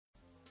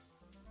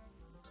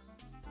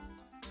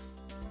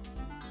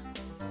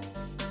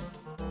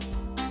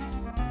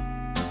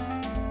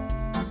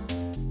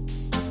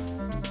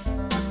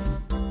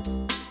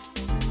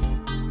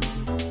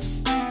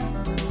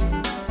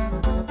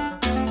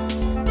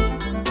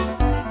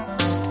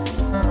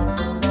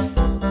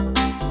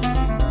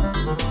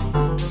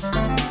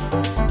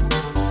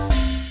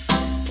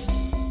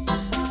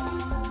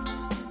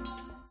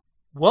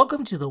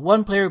Welcome to the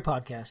One Player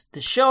Podcast, the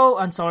show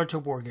on Solitaire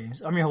Board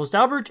Games. I'm your host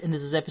Albert, and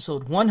this is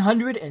episode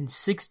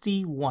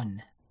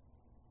 161.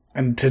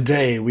 And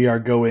today we are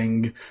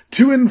going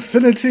to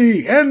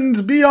infinity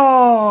and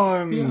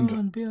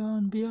beyond!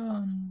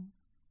 Beyond.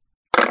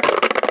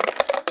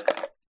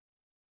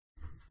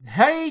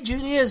 Hey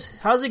Julius,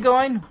 how's it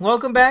going?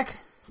 Welcome back.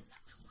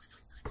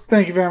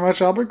 Thank you very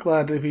much, Albert.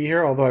 Glad to be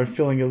here, although I'm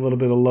feeling a little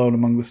bit alone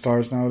among the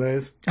stars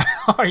nowadays.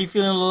 Are you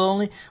feeling a little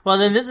lonely? Well,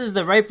 then this is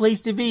the right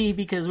place to be,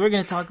 because we're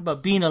going to talk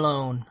about being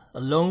alone.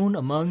 Alone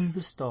among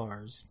the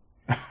stars.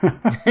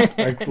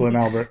 Excellent,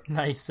 Albert.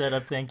 Nice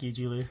setup. Thank you,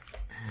 Julius.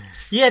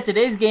 Yeah,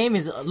 today's game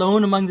is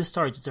Alone Among the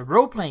Stars. It's a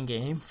role-playing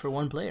game for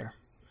one player,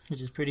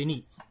 which is pretty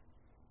neat.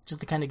 Just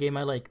the kind of game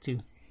I like, too.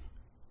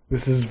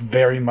 This is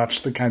very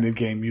much the kind of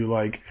game you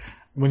like.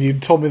 When you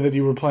told me that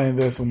you were playing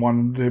this and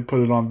wanted to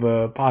put it on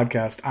the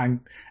podcast,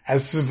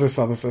 as soon as I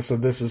saw this, I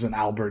said, this is an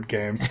Albert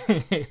game.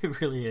 It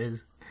really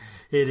is.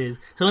 It is.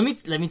 So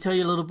let me tell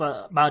you a little bit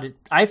about it.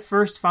 I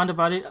first found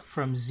about it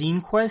from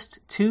Zine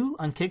Quest 2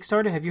 on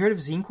Kickstarter. Have you heard of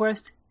Zine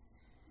Quest?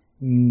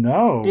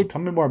 No. Tell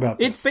me more about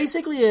this. It's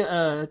basically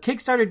a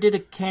Kickstarter did a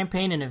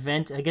campaign, an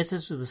event, I guess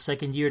this was the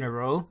second year in a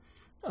row,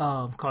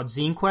 called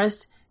Zine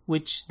Quest,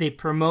 which they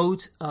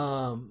promote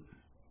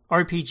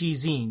RPG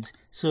zines.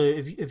 So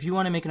if you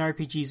want to make an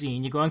RPG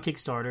zine, you go on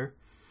Kickstarter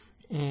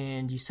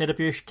and you set up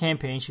your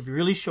campaign. It should be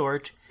really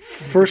short.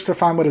 First,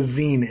 define what a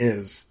zine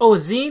is. Oh, a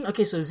zine?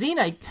 Okay, so a zine,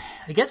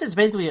 I guess it's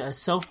basically a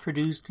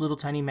self-produced little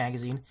tiny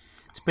magazine.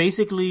 It's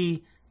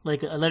basically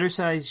like a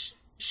letter-sized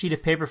sheet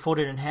of paper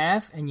folded in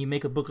half, and you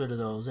make a booklet of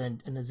those.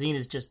 And a zine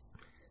is just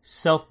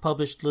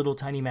self-published little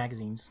tiny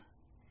magazines.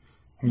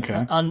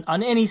 Okay.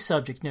 On any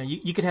subject.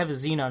 You could have a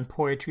zine on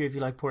poetry if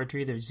you like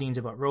poetry. There's zines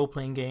about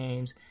role-playing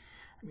games.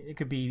 I mean, it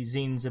could be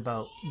zines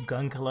about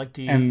gun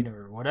collecting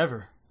or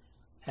whatever.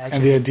 Actually,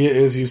 and the idea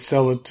is you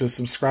sell it to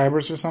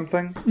subscribers or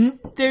something?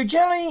 They're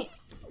generally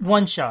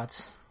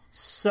one-shots.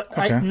 So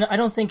okay. I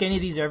don't think any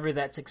of these are ever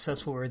that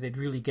successful where they'd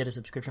really get a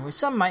subscription. Well,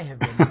 some might have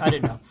been. I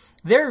don't know.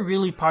 They're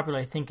really popular,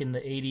 I think, in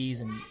the 80s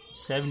and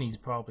 70s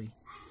probably.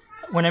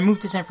 When I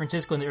moved to San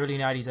Francisco in the early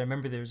 90s, I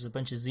remember there was a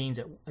bunch of zines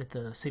at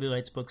the City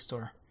Lights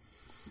bookstore,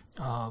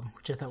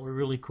 which I thought were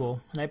really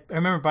cool. And I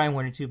remember buying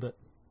one or two, but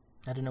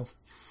I don't know.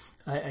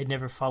 I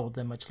never followed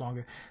them much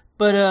longer.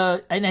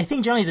 But and I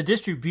think generally the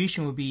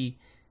distribution would be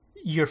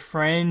your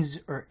friends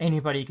or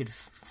anybody you could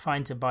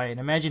find to buy it. And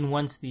imagine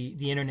once the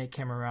internet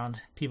came around,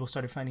 people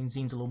started finding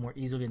zines a little more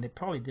easily, and they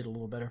probably did a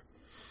little better.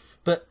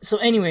 But so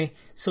anyway,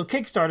 so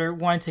Kickstarter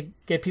wanted to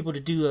get people to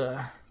do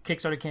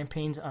Kickstarter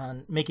campaigns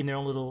on making their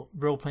own little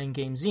role-playing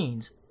game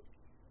zines.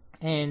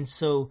 And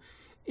so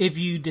if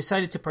you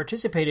decided to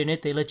participate in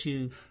it, they let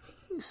you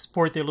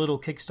sport their little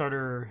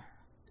Kickstarter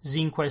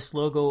Zine Quest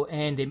logo,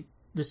 and they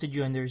listed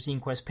you on their Zine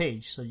Quest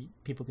page, so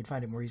people could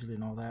find it more easily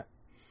and all that.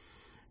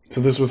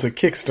 So this was a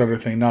Kickstarter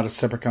thing, not a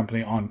separate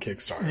company on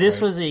Kickstarter. This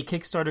was a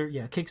Kickstarter.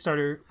 Yeah,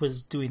 Kickstarter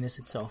was doing this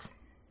itself.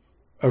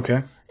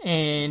 Okay.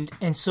 And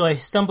so I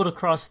stumbled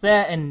across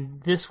that,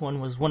 and this one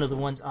was one of the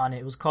ones on it.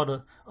 It was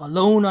called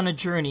Alone on a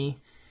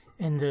Journey,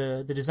 and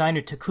the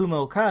designer Takuma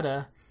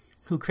Okada,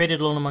 who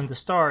created Alone Among the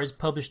Stars,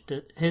 published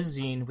his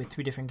zine with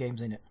 3 different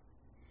games in it.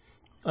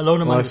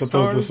 Alone Among the Stars. I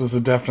suppose this is a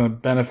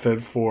definite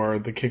benefit for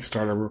the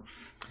Kickstarter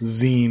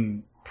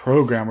zine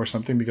program or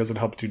something, because it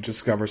helped you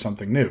discover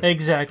something new.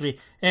 Exactly.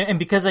 And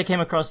because I came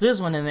across this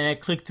one, and then I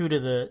clicked through to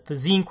the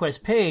Zine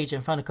Quest page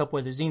and found a couple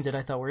other zines that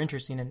I thought were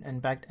interesting,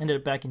 and ended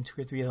up backing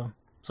 2 or 3 of them.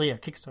 So yeah,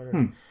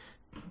 Kickstarter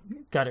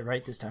got it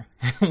right this time.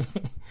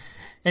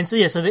 And so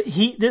yeah, so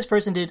this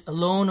person did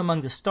Alone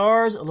Among the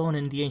Stars, Alone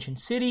in the Ancient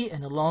City,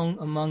 and Alone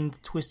Among the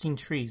Twisting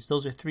Trees.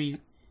 Those are 3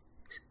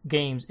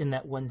 games in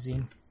that one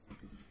zine.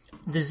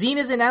 The zine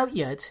isn't out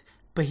yet,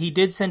 but he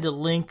did send a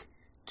link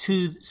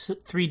to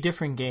 3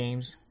 different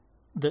games.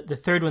 The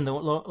third one, the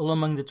Alone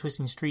Among the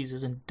Twisting Trees,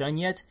 isn't done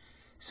yet,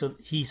 so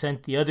he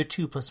sent the other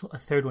 2 plus a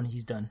third one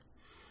he's done.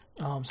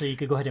 So you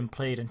could go ahead and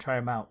play it and try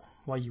them out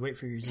while you wait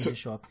for your zine to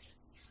show up.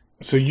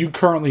 So you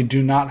currently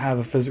do not have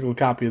a physical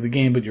copy of the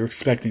game, but you're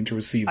expecting to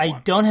receive one. I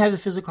don't have the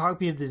physical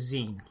copy of the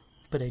zine,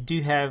 but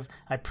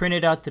I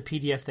printed out the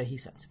PDF that he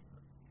sent.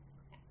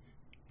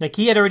 Like,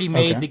 he had already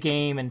made the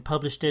game and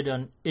published it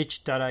on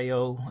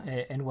itch.io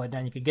and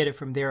whatnot. You could get it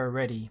from there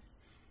already.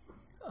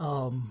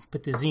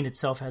 But the zine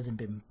itself hasn't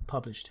been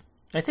published.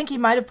 I think he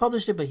might have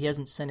published it, but he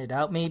hasn't sent it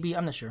out, maybe.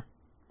 I'm not sure.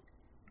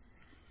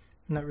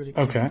 I'm not really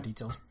clear on the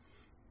details.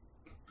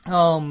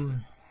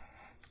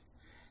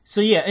 So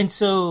yeah, and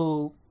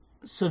so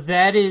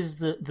that is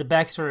the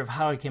backstory of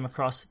how I came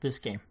across this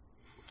game.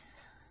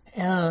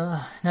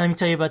 Now let me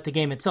tell you about the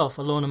game itself,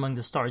 Alone Among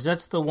the Stars.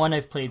 That's the one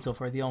I've played so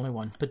far, the only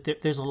one. But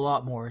there's a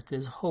lot more.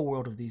 There's a whole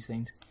world of these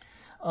things.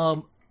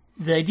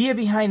 The idea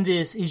behind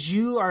this is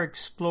you are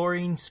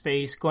exploring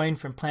space, going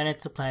from planet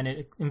to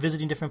planet, and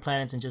visiting different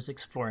planets and just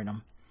exploring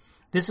them.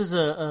 This is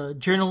a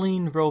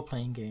journaling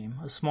role-playing game,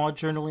 a small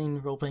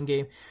journaling role-playing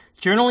game.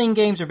 Journaling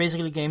games are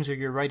basically games where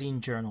you're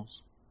writing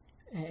journals,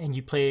 and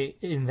you play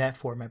in that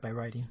format by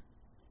writing.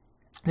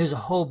 There's a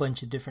whole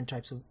bunch of different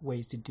types of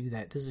ways to do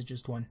that. This is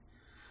just one.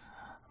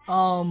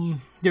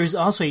 There's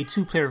also a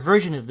 2-player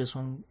version of this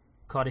one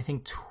called, I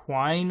think,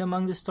 Twine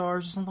Among the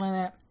Stars or something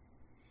like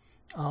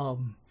that.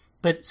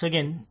 But so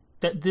again,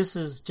 this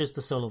is just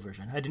the solo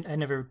version. I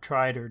never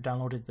tried or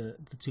downloaded the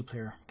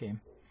 2-player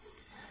game.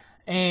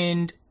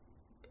 And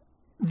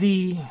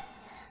the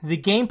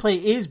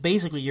gameplay is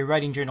basically you're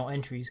writing journal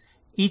entries.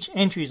 Each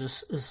entry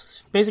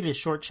is basically a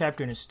short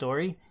chapter in a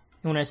story.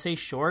 And when I say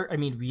short, I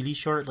mean really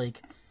short,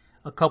 like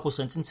a couple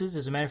sentences.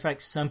 As a matter of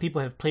fact, some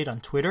people have played on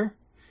Twitter,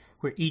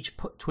 where each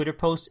Twitter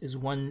post is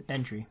one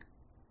entry.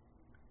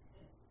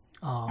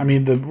 I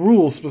mean, the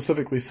rules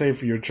specifically say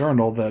for your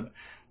journal that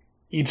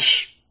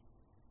each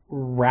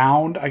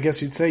round, I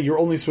guess you'd say, you're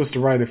only supposed to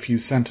write a few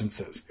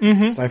sentences.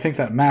 Mm-hmm. So I think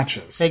that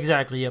matches.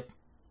 Exactly, yep.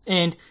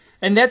 And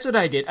that's what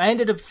I did. I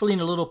ended up filling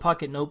a little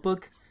pocket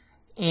notebook,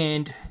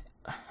 and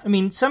I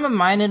mean, some of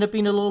mine ended up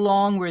being a little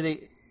long, where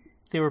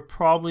they were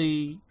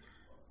probably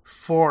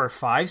 4 or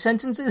 5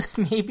 sentences,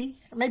 maybe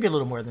a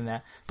little more than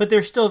that, but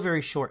they're still very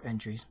short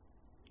entries.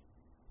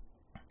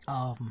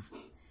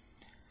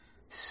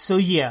 So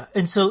yeah,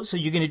 and so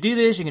you're gonna do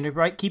this. You're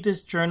gonna keep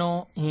this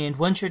journal, and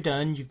once you're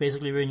done, you've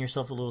basically written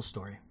yourself a little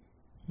story.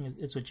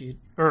 It's what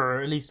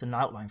or at least an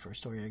outline for a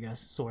story, I guess,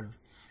 sort of.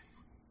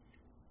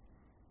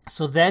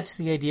 So that's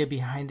the idea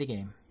behind the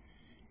game.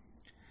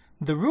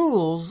 The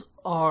rules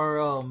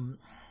are,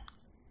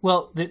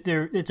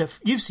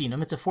 you've seen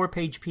them. It's a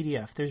 4-page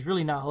PDF. There's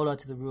really not a whole lot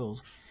to the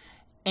rules.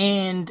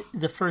 And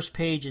the first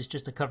page is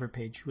just a cover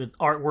page with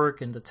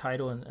artwork and the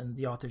title and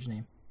the author's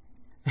name.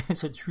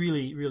 So it's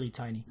really, really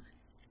tiny.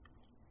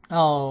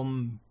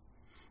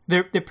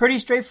 They're pretty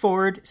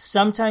straightforward.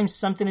 Sometimes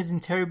something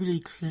isn't terribly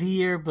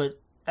clear,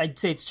 but I'd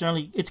say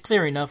it's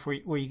clear enough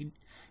where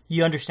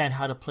you understand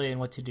how to play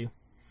and what to do.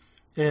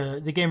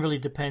 The game really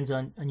depends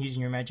on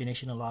using your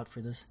imagination a lot for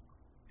this.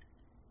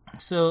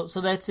 So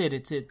that's it.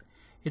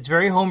 It's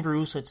very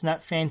homebrew, so it's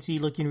not fancy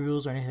looking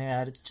rules or anything like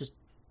that. It's just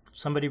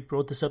somebody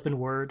wrote this up in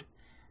Word,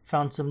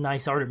 found some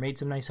nice art or made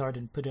some nice art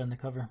and put it on the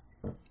cover.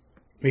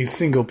 A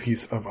single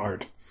piece of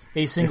art.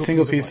 A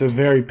single piece of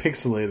very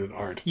pixelated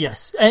art.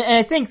 Yes, and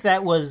I think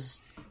that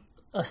was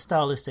a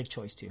stylistic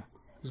choice too,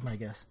 is my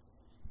guess.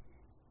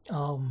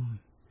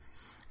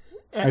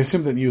 I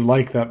assume that you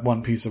like that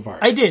one piece of art.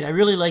 I did. I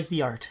really like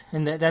the art,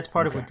 and that's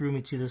part of what drew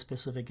me to this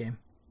specific game.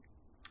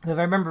 If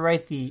I remember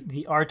right,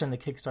 the art on the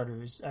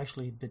Kickstarter is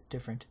actually a bit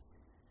different.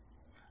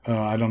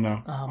 I don't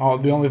know.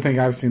 The only thing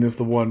I've seen is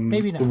the one.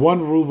 Maybe not. The one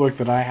rulebook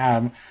that I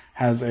have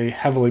has a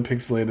heavily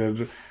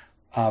pixelated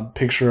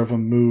picture of a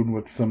moon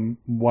with some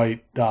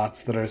white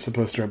dots that are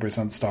supposed to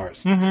represent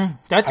stars.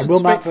 Mm-hmm. I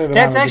will not say that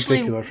that's I'm a actually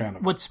particular fan of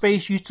it. what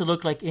space used to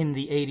look like in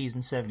the 80s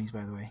and 70s,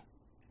 by the way.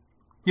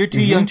 You're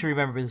too young to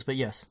remember this, but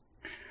yes.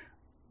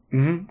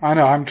 Mm-hmm. I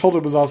know. I'm told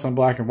it was also in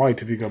black and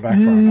white if you go back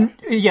far enough.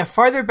 Yeah,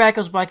 farther back it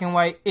was black and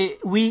white.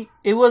 It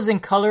was in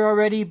color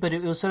already, but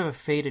it was sort of a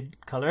faded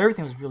color.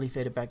 Everything was really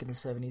faded back in the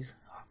 70s.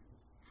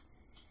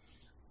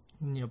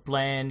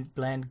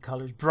 Bland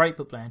colors, bright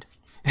but bland.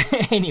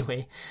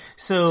 Anyway,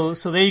 so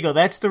there you go.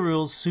 That's the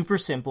rules. Super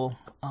simple.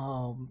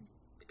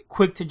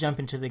 Quick to jump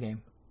into the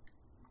game.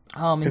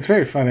 It's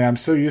very funny. I'm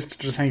so used to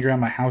just hanging around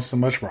my house so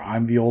much where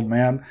I'm the old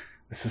man.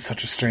 This is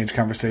such a strange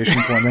conversation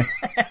for me.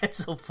 It's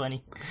so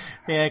funny.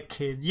 Yeah,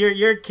 kid.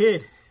 You're a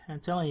kid. I'm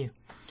telling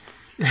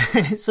you.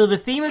 So the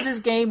theme of this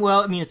game,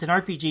 well, I mean, it's an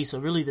RPG, so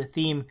really the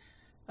theme,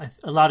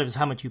 a lot of it is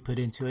how much you put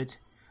into it.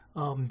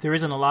 There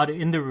isn't a lot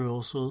in the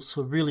rules,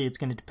 so really it's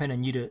going to depend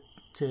on you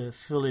to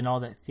fill in all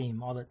that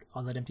theme, all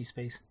that empty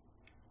space.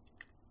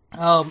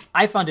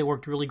 I found it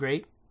worked really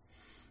great.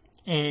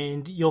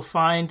 And you'll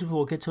find,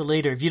 we'll get to it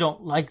later, if you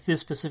don't like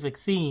this specific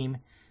theme,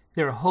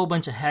 there are a whole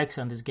bunch of hacks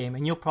on this game,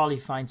 and you'll probably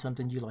find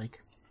something you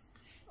like.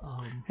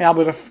 Hey,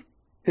 Albert,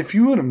 if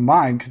you wouldn't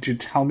mind, could you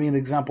tell me an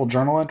example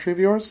journal entry of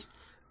yours?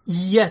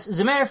 Yes. As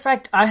a matter of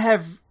fact, I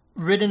have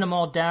written them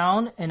all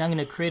down, and I'm going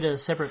to create a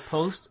separate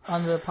post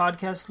on the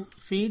podcast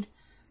feed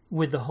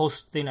with the whole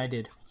thing I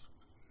did.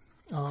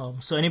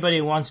 So anybody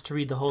who wants to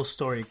read the whole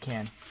story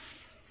can.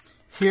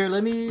 Here,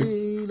 let me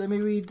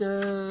read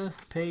the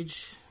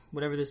page,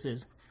 whatever this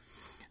is.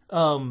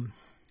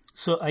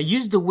 So I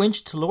used the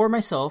winch to lower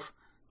myself.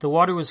 The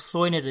water was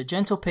flowing at a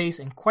gentle pace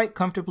and quite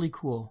comfortably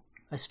cool.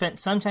 I spent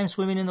some time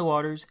swimming in the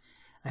waters.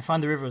 I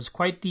found the river was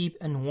quite deep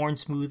and worn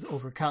smooth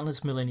over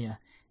countless millennia.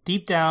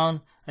 Deep down,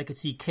 I could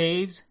see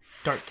caves,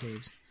 dark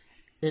caves.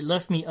 It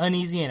left me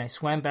uneasy and I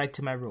swam back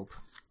to my rope.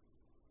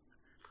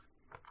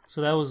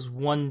 So that was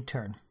one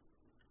turn.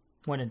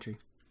 One entry.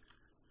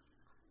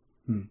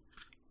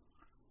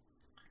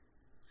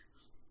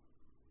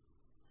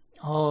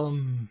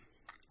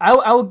 I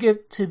will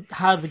get to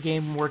how the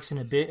game works in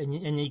a bit,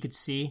 and you could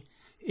see.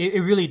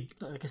 It really,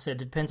 like I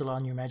said, it depends a lot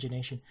on your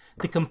imagination.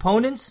 The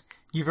components,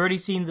 you've already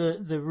seen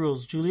the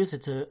rules, Julius.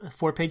 It's a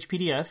 4-page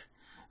PDF.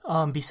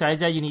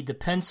 Besides that, you need the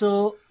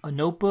pencil, a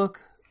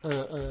notebook,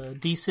 a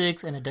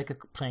D6, and a deck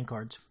of playing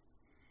cards.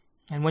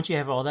 And once you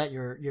have all that,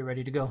 you're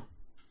ready to go.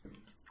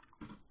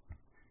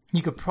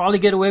 You could probably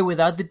get away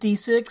without the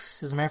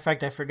D6. As a matter of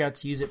fact, I forgot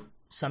to use it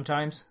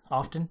sometimes,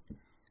 often.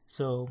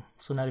 So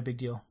not a big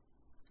deal.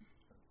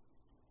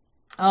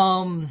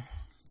 The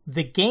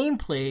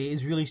gameplay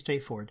is really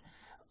straightforward.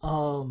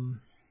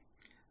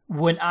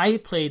 When I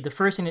played,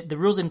 the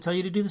rules didn't tell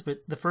you to do this,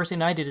 but the first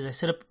thing I did is I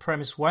set up a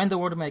premise. Why in the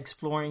world am I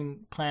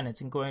exploring planets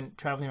and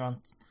traveling around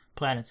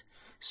planets?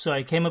 So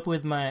I came up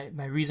with my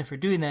reason for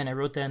doing that, and I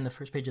wrote that in the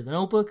first page of the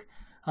notebook.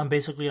 I'm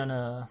basically on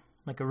a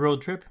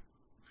road trip,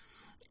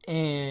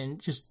 and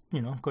just,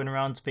 going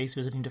around space,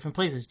 visiting different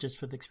places just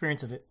for the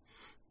experience of it.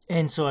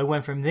 And so I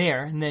went from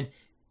there, and then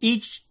you're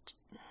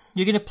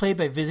going to play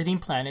by visiting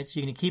planets.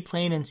 You're going to keep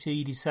playing until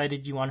you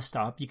decided you want to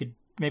stop. You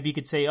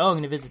could say, I'm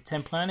going to visit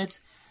 10 planets,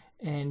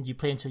 and you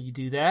play until you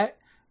do that.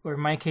 Or in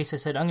my case, I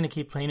said, I'm going to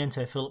keep playing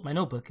until I fill up my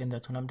notebook, and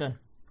that's when I'm done.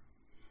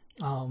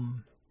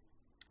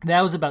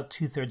 That was about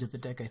 2/3 of the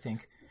deck, I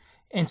think.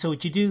 And so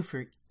what you do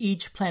for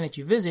each planet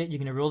you visit, you're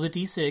going to roll the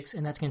d6,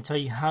 and that's going to tell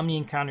you how many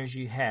encounters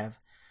you have,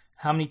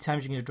 how many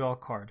times you're going to draw a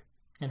card,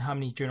 and how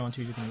many journal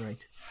entries you're going to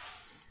write.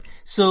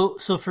 So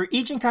for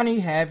each encounter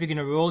you have, you're going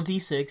to roll a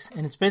d6,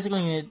 and it's basically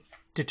going to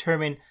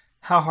determine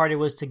how hard it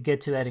was to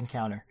get to that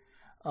encounter.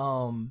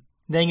 Then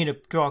you're going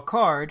to draw a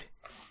card,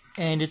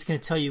 and it's going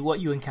to tell you what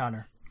you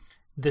encounter.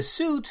 The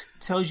suit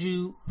tells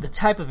you the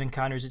type of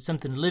encounters. It's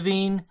something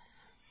living,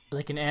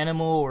 like an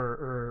animal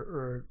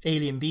or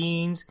alien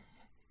beings.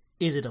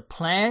 Is it a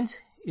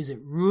plant? Is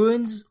it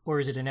ruins? Or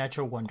is it a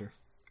natural wonder?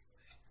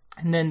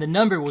 And then the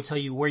number will tell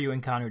you where you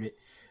encountered it.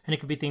 And it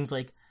could be things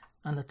like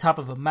on the top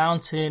of a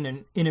mountain,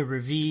 and in a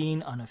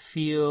ravine, on a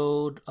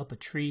field, up a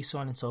tree, so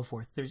on and so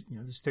forth.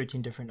 There's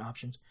 13 different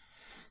options.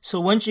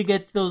 So once you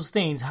get those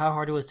things, how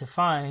hard it was to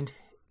find,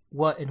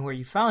 what and where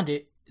you found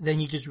it, then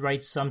you just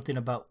write something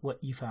about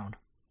what you found.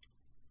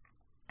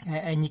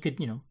 And you could,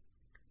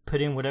 put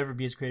in whatever,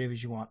 be as creative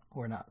as you want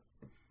or not.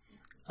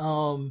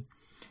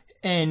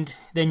 And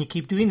then you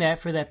keep doing that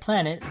for that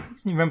planet.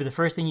 Remember, the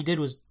first thing you did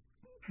was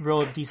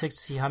roll a d6 to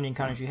see how many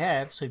encounters you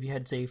have. So if you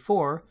had, say,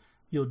 4,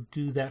 you'll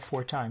do that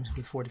 4 times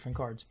with 4 different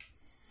cards.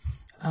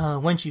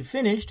 Once you've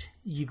finished,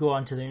 you go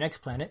on to the next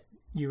planet.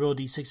 You roll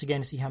d6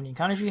 again to see how many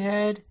encounters you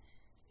had,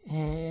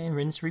 and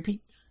rinse,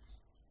 repeat.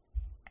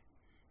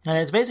 And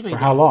it's basically for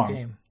how long?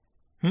 Game.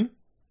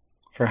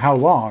 For how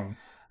long?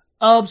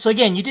 So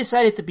again, you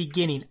decide at the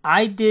beginning.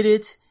 I did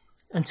it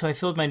until I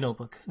filled my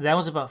notebook. That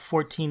was about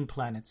 14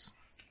 planets.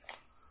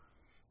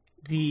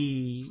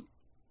 And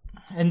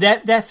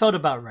that felt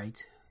about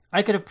right.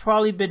 I could have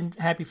probably been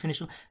happy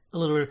finishing a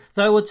little earlier.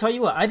 Though I will tell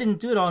you what, I didn't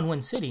do it all in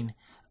one sitting.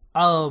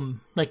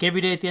 Like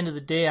every day at the end of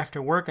the day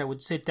after work, I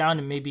would sit down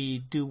and maybe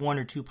do 1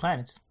 or 2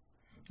 planets,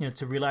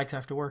 to relax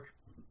after work.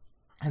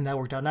 And that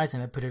worked out nice,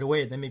 and I put it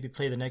away, and then maybe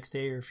play the next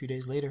day or a few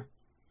days later.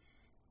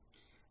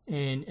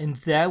 And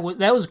that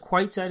was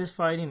quite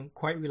satisfying and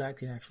quite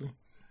relaxing, actually.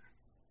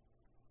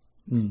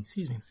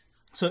 Excuse me.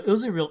 So it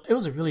was a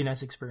really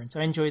nice experience.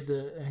 I enjoyed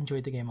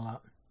the game a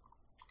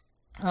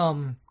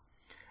lot.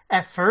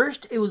 At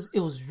first, it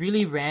was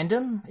really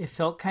random. It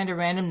felt kind of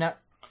random, not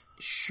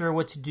sure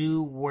what to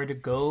do, where to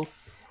go.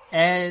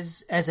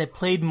 As I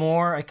played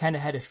more, I kind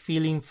of had a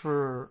feeling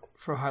for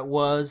how it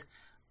was.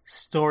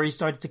 Stories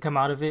started to come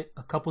out of it.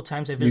 A couple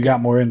times I visited. You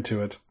got more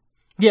into it.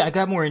 Yeah, I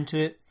got more into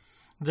it.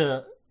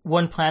 The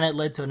one planet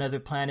led to another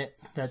planet,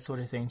 that sort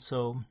of thing.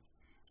 So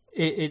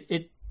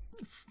it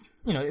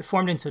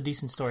formed into a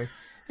decent story.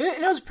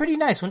 It was pretty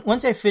nice.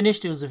 Once I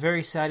finished, it was a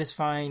very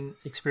satisfying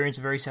experience,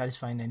 a very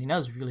satisfying ending. I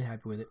was really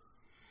happy with it.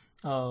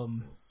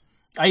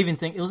 I even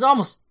think it was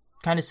almost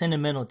kind of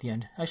sentimental at the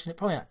end. Actually,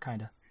 probably not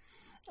kind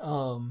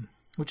of,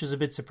 which was a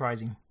bit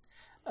surprising.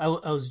 I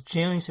was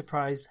genuinely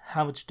surprised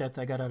how much depth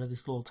I got out of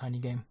this little tiny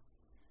game.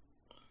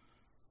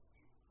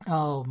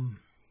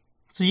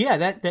 So yeah,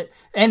 that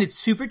and it's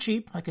super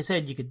cheap. Like I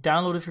said, you could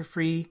download it for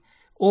free,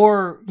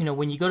 or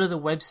when you go to the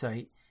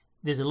website,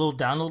 there's a little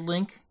download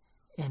link,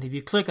 and if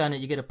you click on it,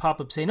 you get a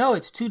pop-up saying, "Oh,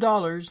 it's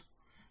 $2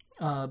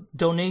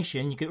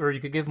 donation." You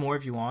could give more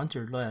if you want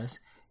or less,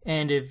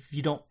 and if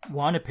you don't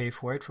want to pay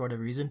for it for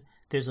whatever reason,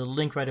 there's a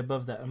link right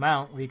above that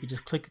amount where you could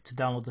just click it to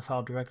download the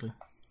file directly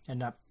and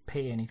not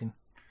pay anything.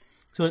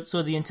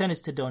 So the intent is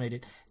to donate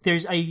it.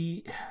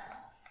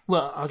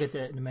 I'll get to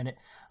that in a minute.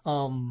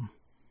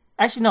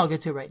 Actually, no, I'll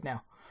get to it right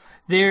now.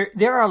 There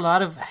are a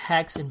lot of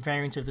hacks and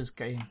variants of this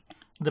game.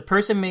 The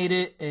person made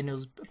it, and it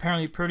was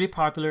apparently pretty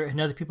popular, and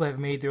other people have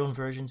made their own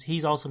versions.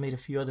 He's also made a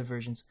few other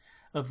versions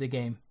of the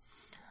game.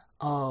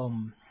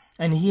 And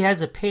he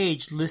has a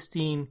page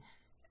listing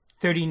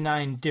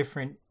 39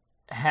 different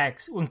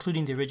hacks,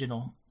 including the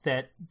original,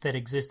 that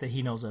exist that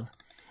he knows of.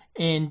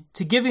 And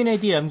to give you an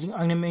idea, I'm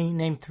going to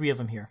name 3 of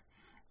them here.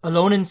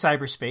 Alone in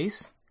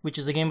Cyberspace, which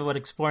is a game about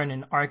exploring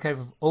an archive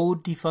of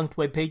old defunct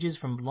web pages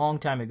from a long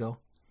time ago.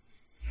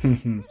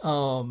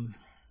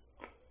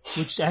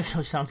 Which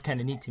actually sounds kind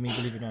of neat to me,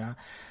 believe it or not.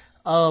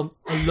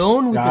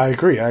 I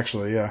agree,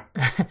 actually, yeah.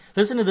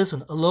 Listen to this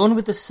one. Alone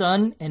with the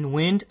sun and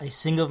wind, I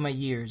sing of my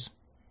years.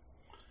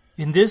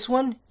 In this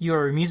one,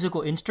 you're a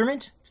musical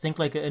instrument. Think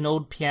like an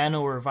old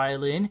piano or a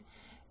violin.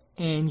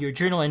 And your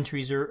journal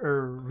entries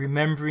are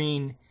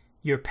remembering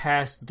your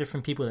past, the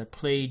different people that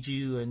played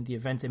you, and the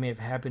events that may have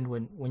happened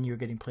when you were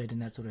getting played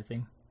and that sort of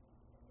thing.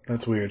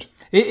 That's weird.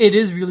 It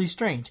is really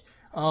strange.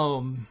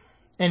 And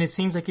it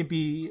seems like it'd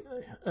be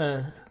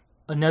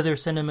another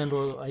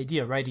sentimental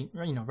idea,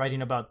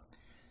 writing about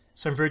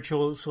some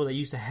virtual soul that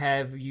used to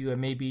have you and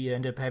maybe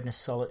end up having to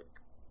sell it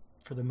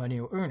for the money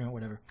or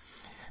whatever.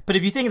 But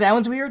if you think that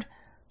one's weird,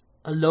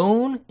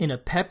 Alone in a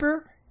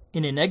Pepper,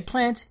 in an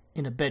Eggplant,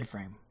 in a Bed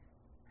Frame.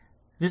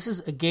 This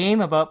is a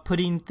game about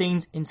putting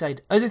things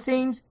inside of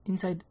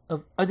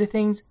other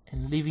things,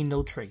 and leaving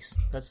no trace.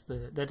 That is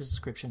the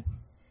description.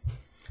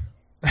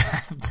 I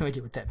have no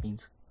idea what that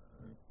means.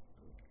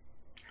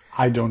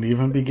 I don't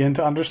even begin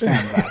to understand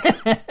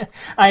that.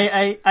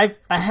 I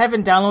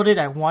haven't downloaded it.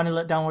 I want to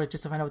download it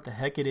just to find out what the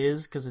heck it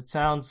is, because it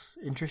sounds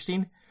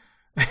interesting.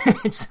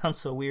 It sounds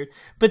so weird.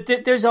 But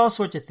there's all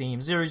sorts of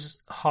themes.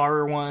 There's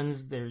horror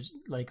ones. There's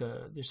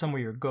there's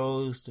somewhere you're a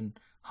ghost and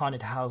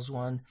haunted house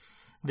one.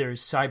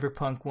 There's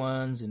cyberpunk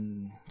ones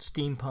and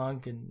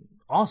steampunk and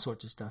all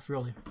sorts of stuff,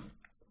 really.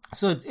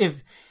 So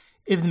if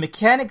the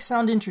mechanics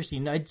sound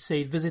interesting, I'd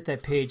say visit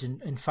that page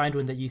and find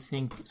one that you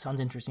think sounds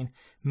interesting.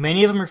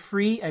 Many of them are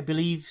free. I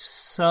believe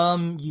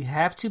some you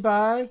have to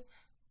buy.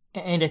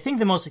 And I think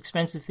the most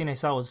expensive thing I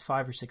saw was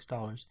 $5 or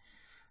 $6.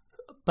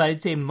 But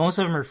I'd say most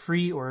of them are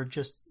free or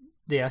just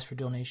they ask for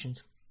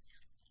donations.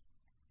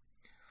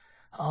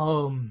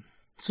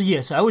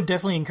 So I would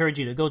definitely encourage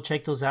you to go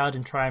check those out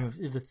and try them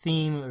if the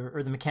theme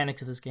or the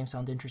mechanics of this game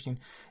sound interesting.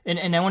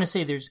 And I want to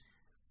say there's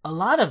a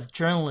lot of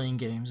journaling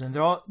games, and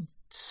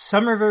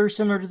some are very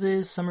similar to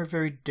this, some are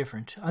very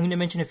different. I'm going to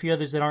mention a few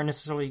others that aren't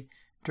necessarily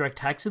direct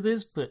hacks of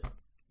this, but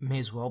may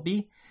as well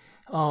be.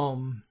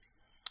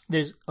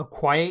 There's A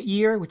Quiet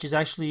Year, which is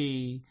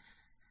actually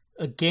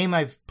a game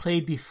I've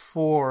played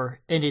before,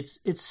 and it's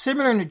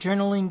similar in a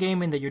journaling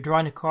game in that you're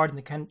drawing a card,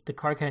 and the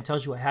card kind of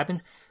tells you what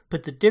happens,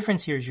 but the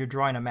difference here is you're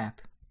drawing a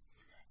map.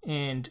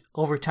 And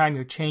over time,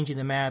 you're changing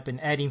the map and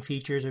adding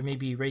features or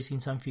maybe erasing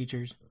some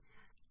features.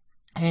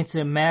 And it's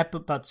a map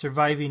about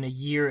surviving a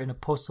year in a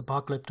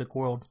post-apocalyptic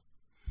world.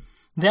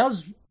 That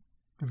was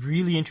a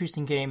really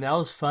interesting game. That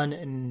was fun,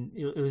 and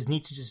it was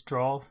neat to just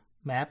draw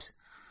maps.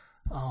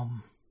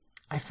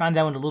 I found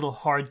that one a little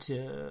hard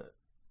to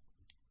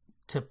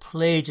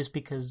play just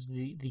because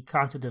the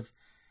concept of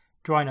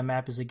drawing a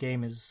map as a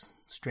game is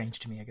strange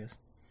to me, I guess.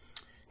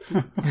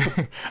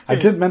 I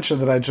did mention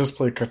that I just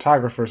played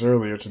Cartographers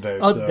earlier today.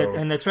 Oh, so.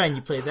 And that's right, and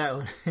you played that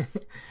one.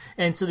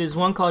 And so there's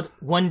one called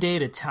One Day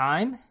at a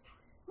Time.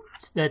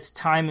 That's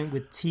time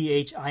with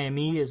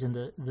THIME as in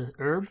the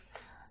herb.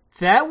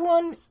 That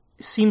one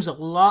seems a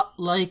lot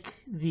like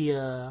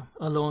the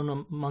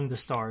Alone Among the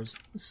Stars.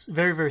 It's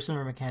very, very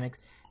similar mechanics,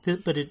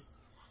 but it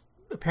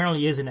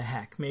apparently isn't a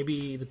hack.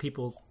 Maybe the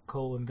people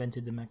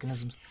co-invented the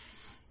mechanisms.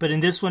 But in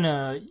this one,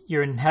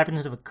 you're an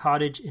inhabitant of a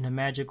cottage in a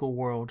magical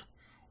world.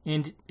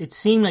 And it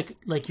seemed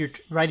like you're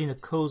writing a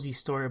cozy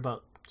story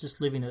about just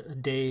living a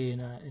day in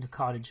a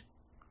cottage.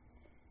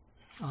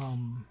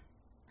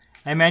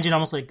 I imagine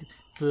almost like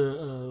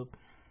the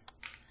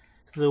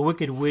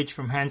Wicked Witch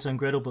from Hansel and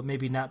Gretel, but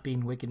maybe not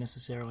being wicked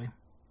necessarily.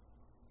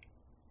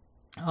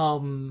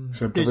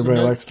 Except everybody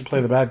likes to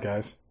play the bad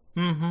guys.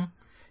 Mm-hmm.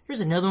 Here's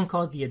another one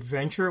called The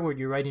Adventure, where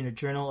you're writing a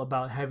journal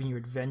about having your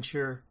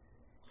adventure.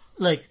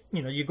 Like,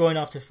 you're going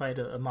off to fight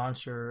a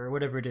monster or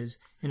whatever it is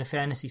in a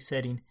fantasy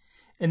setting.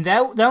 And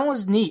that one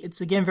was neat. It's,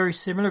 again, very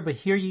similar, but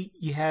here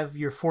you have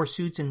your 4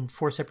 suits in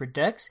 4 separate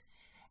decks.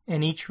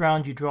 And each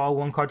round you draw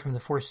 1 card from the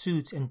 4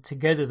 suits, and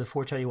together the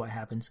 4 tell you what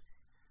happens.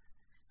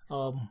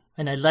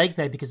 And I like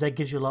that because that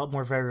gives you a lot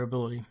more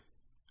variability.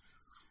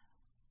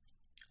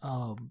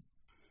 A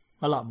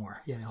lot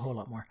more. Yeah, a whole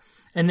lot more.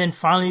 And then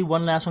finally,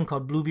 one last one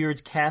called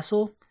Bluebeard's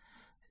Castle.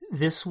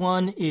 This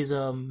one is,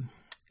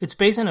 it's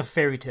based on a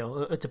fairy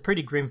tale. It's a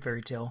pretty grim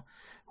fairy tale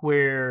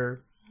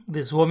where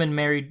this woman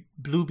married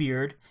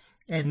Bluebeard,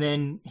 and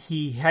then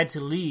he had to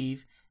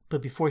leave.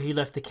 But before he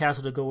left the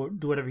castle to go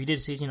do whatever he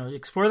did, he says,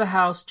 explore the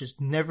house,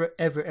 just never,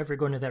 ever, ever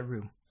go into that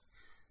room.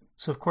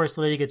 So, of course,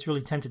 the lady gets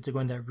really tempted to go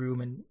in that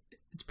room, and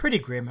it's pretty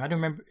grim. I don't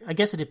remember. I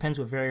guess it depends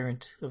what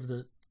variant of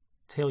the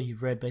tale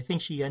you've read, but I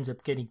think she ends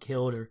up getting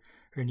killed or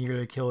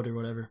nearly killed or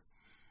whatever.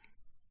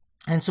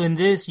 And so in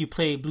this, you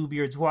play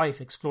Bluebeard's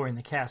wife exploring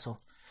the castle.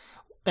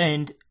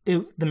 And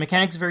the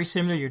mechanics is very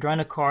similar. You're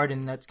drawing a card,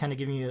 and that's kind of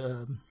giving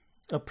you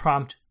a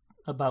prompt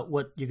about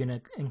what you're going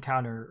to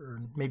encounter or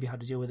maybe how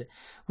to deal with it.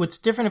 What's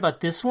different about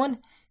this one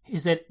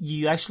is that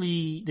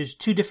there's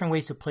 2 different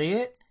ways to play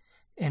it.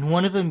 And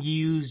one of them you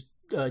use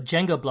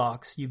Jenga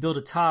blocks. You build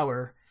a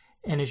tower,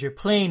 and as you're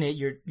playing it,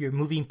 you're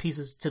moving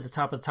pieces to the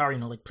top of the tower,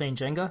 like playing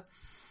Jenga.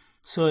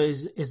 So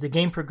as the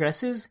game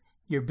progresses,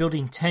 you're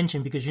building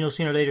tension because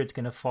sooner or later it's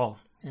going to fall.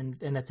 And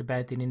that's a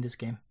bad thing in this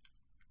game.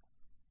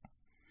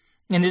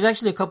 And there's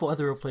actually a couple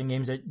other role-playing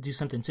games that do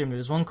something similar.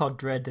 There's one called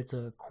Dread that's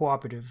a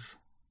cooperative.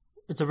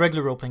 It's a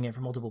regular role-playing game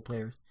for multiple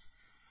players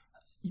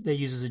that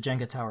uses a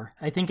Jenga tower.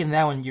 I think in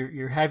that one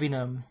you're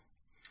having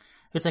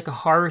it's like a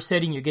horror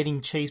setting. You're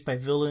getting chased by a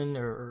villain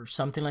or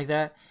something like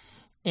that,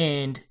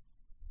 and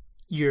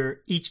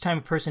each time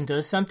a person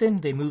does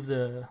something, they move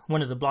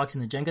one of the blocks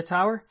in the Jenga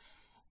tower,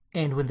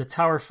 and when the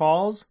tower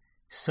falls,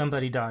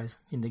 somebody dies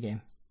in the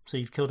game. So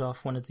you've killed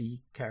off one of the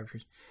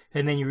characters.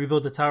 And then you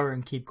rebuild the tower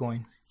and keep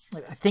going.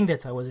 I think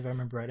that's how it was, if I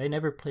remember right. I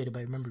never played it, but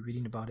I remember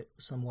reading about it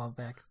some while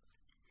back.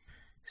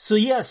 So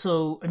yeah,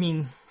 I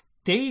mean,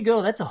 there you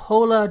go. That's a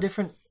whole lot of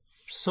different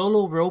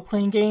solo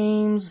role-playing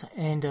games,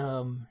 and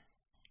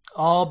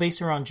all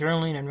based around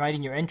journaling and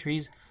writing your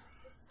entries.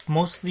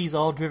 Most of these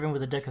all driven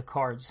with a deck of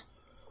cards.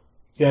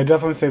 Yeah, I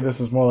definitely say this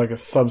is more like a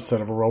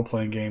subset of a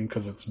role-playing game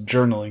because it's a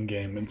journaling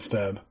game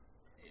instead.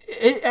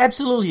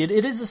 Absolutely.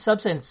 It is a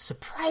subset. It's a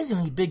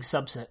surprisingly big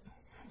subset.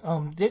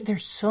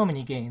 There's so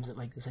many games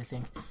like this, I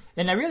think.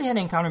 And I really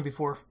hadn't encountered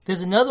before.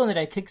 There's another one that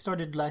I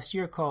kickstarted last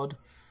year called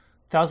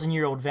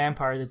 1,000-Year-Old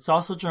Vampire that's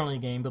also a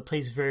journaling game, but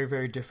plays very,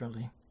 very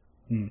differently.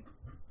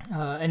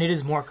 And it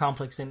is more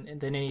complex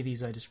than any of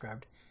these I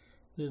described.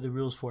 The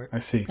rules for it. I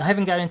see. I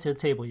haven't got into the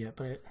table yet,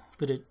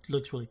 but it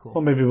looks really cool.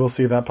 Well, maybe we'll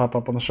see that pop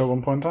up on the show at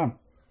one point in time.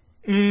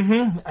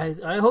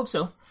 Mm-hmm. I hope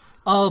so.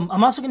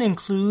 I'm also going to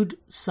include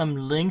some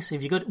links.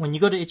 When you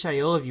go to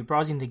itch.io, if you're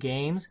browsing the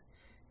games,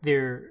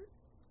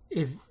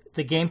 if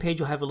the game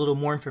page will have a little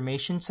more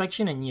information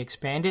section, and you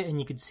expand it, and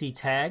you can see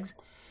tags.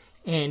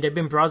 And I've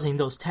been browsing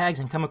those tags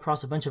and come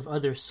across a bunch of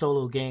other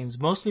solo games,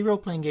 mostly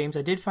role-playing games.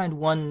 I did find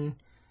one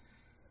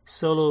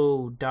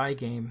solo die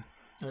game,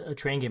 a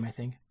train game, I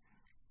think.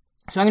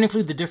 So I'm going to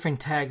include the different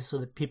tags so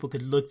that people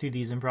could look through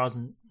these and browse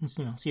and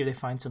see if they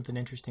find something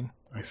interesting.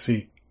 I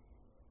see.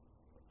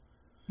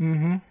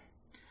 Mm-hmm.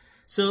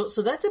 So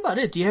that's about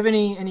it. Do you have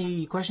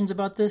any questions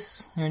about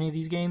this or any of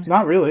these games?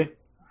 Not really.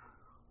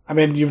 I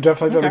mean, you've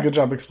definitely done a good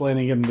job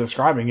explaining it and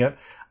describing it.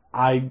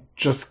 I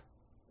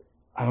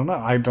don't know.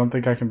 I don't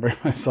think I can bring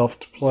myself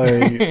to play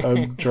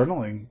a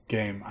journaling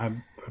game.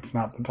 That's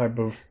not the type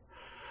of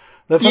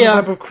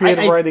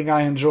creative writing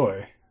I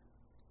enjoy.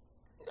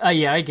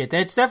 Yeah, I get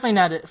that. It's definitely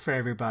not for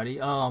everybody.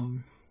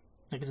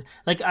 Like I said,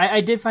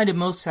 I did find it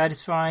most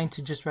satisfying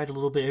to just write a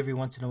little bit every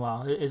once in a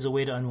while as a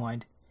way to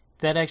unwind.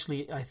 That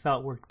actually, I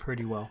thought, worked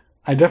pretty well.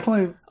 I'm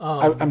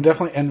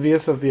definitely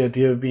envious of the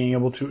idea of being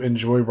able to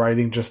enjoy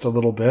writing just a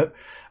little bit,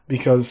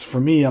 because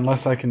for me,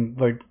 unless I can,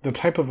 the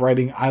type of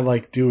writing I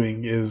like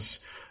doing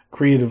is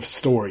creative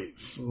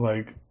stories,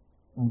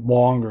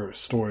 longer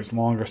stories,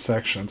 longer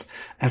sections.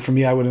 And for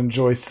me, I would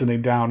enjoy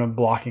sitting down and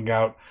blocking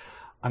out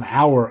an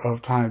hour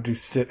of time to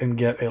sit and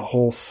get a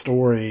whole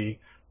story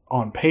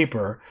on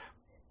paper,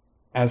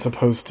 as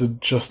opposed to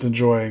just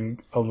enjoying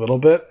a little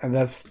bit. And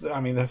that's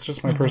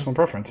just my personal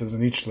preferences,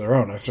 and each to their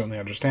own. I certainly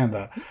understand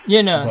that.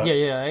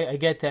 I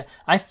get that.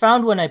 I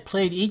found when I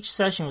played, each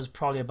session was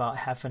probably about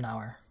half an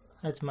hour.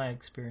 That's my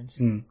experience.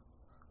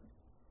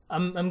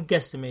 I'm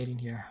guesstimating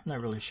here. I'm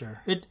not really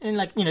sure. It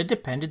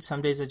depended.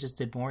 Some days I just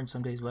did more and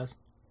some days less.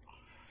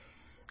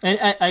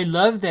 And I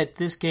love that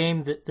this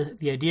game,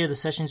 the idea of the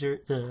sessions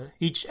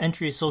each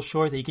entry is so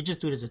short that you could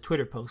just do it as a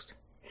Twitter post.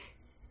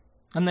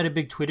 I'm not a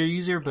big Twitter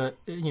user, but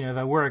if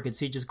I were, I could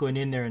see just going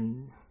in there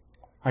and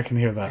I can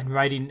hear that, and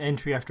writing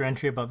entry after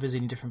entry about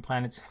visiting different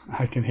planets.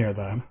 I can hear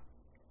that.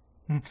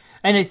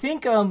 And I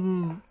think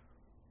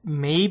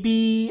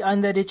maybe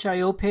on that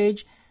itch.io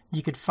page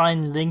you could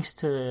find links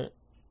to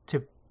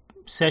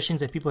sessions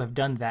that people have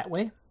done that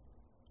way.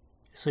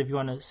 So if you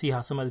want to see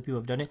how some other people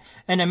have done it.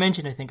 And I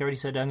already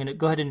said, I'm going to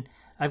go ahead and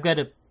I've got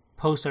a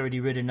post already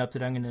written up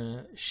that I'm going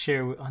to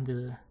share on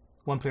the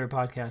One Player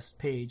Podcast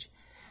page,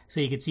 so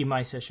you can see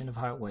my session of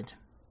how it went.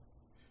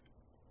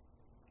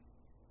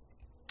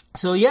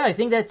 So yeah, I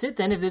think that's it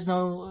then. If there's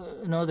no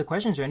other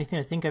questions or anything,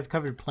 I think I've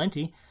covered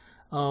plenty.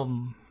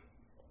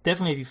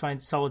 Definitely if you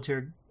find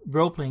solitaire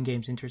role-playing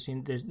games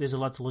interesting, there's a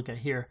lot to look at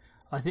here.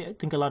 I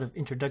think a lot of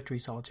introductory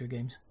solitaire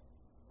games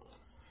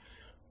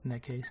in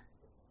that case.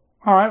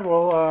 All right,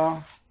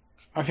 well,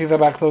 I think that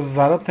about closes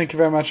that up. Thank you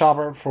very much,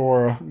 Albert,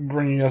 for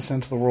bringing us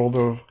into the world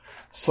of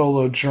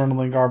solo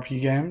journaling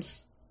RP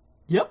games.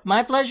 Yep,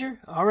 my pleasure.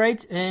 All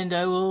right, and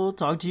I will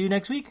talk to you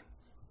next week.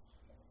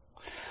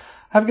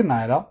 Have a good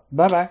night, Al.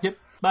 Bye-bye. Yep,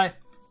 bye.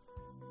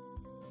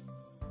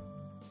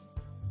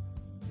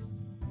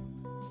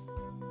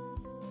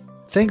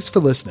 Thanks for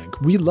listening.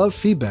 We love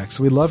feedback,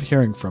 so we love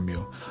hearing from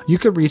you. You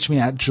can reach me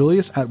at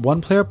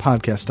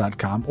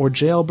julius@oneplayerpodcast.com or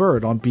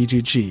JLBird on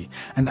BGG,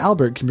 and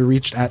Albert can be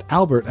reached at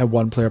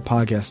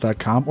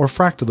albert@oneplayerpodcast.com or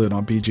Fractalune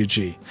on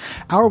BGG.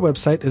 Our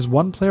website is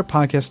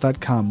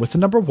oneplayerpodcast.com with the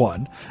number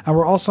 1, and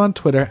we're also on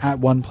Twitter at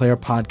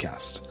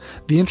oneplayerpodcast.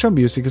 The intro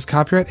music is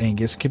copyright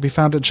Angus and can be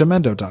found at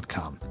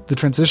jamendo.com. The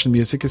transition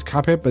music is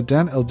copyright by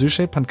Dan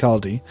Elduce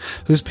Pancaldi,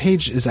 whose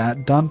page is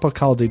at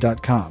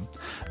donpancaldi.com.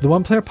 The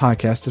One Player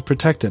Podcast is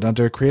protected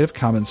under a Creative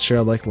Commons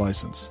share-alike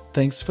license.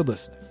 Thanks for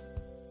listening.